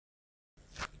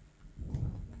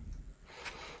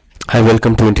Hi,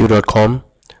 welcome to interview.com.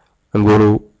 I'm going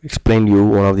to explain you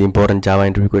one of the important Java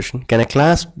interview question. Can a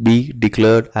class be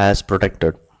declared as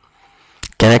protected?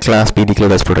 Can a class be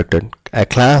declared as protected? A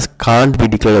class can't be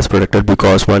declared as protected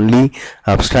because only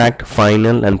abstract,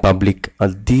 final, and public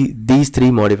these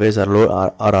three modifiers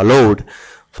are allowed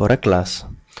for a class.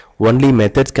 Only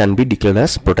methods can be declared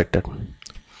as protected.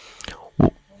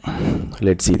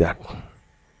 Let's see that.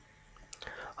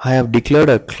 I have declared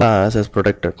a class as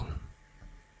protected.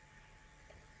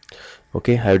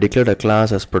 Okay, I have declared a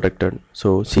class as protected.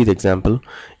 So see the example.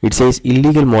 It says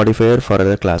illegal modifier for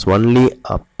other class. Only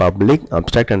a public,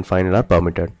 abstract, and final are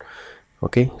permitted.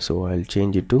 Okay, so I'll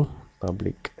change it to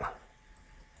public.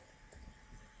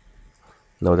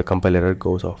 Now the compiler error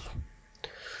goes off.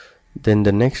 Then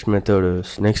the next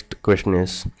question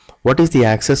is, what is the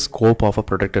access scope of a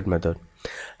protected method?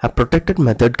 A protected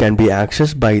method can be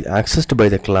accessed by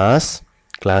the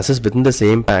classes within the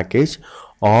same package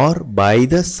or by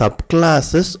the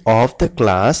subclasses of the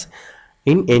class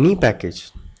in any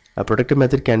package. A protected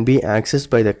method can be accessed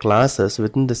by the classes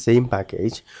within the same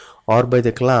package or by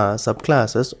the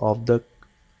subclasses of the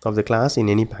class in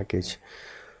any package.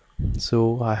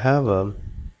 So I have a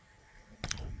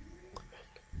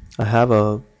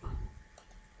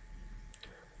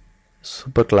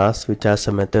superclass which has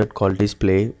a method called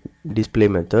display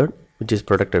method, which is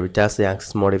protected, which has the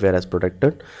access modifier as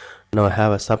protected. Now I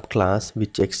have a subclass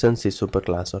which extends the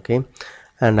superclass. Okay,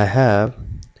 and I have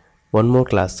one more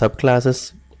class,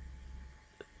 subclass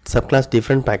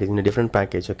different package in a different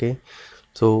package. Okay,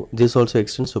 so this also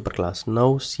extends superclass.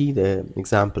 Now see the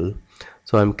example.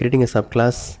 So I'm creating a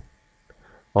subclass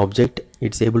object.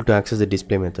 It's able to access the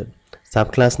display method.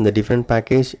 Subclass in the different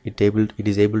package, it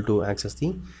is able to access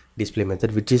the display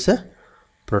method, which is a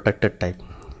protected type.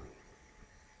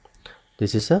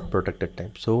 This is a protected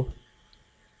type. So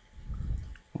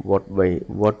what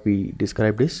we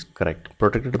described is correct.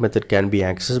 Protected method can be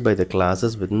accessed by the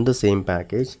classes within the same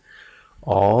package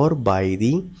or by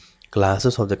the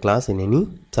classes of the class in any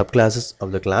subclasses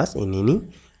of the class in any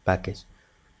package.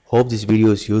 Hope this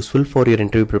video is useful for your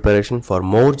interview preparation. For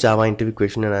more Java interview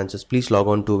question and answers, please log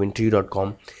on to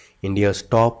interview.com, India's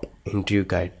top interview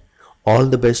guide. All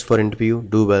the best for interview.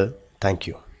 Do well. Thank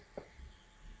you.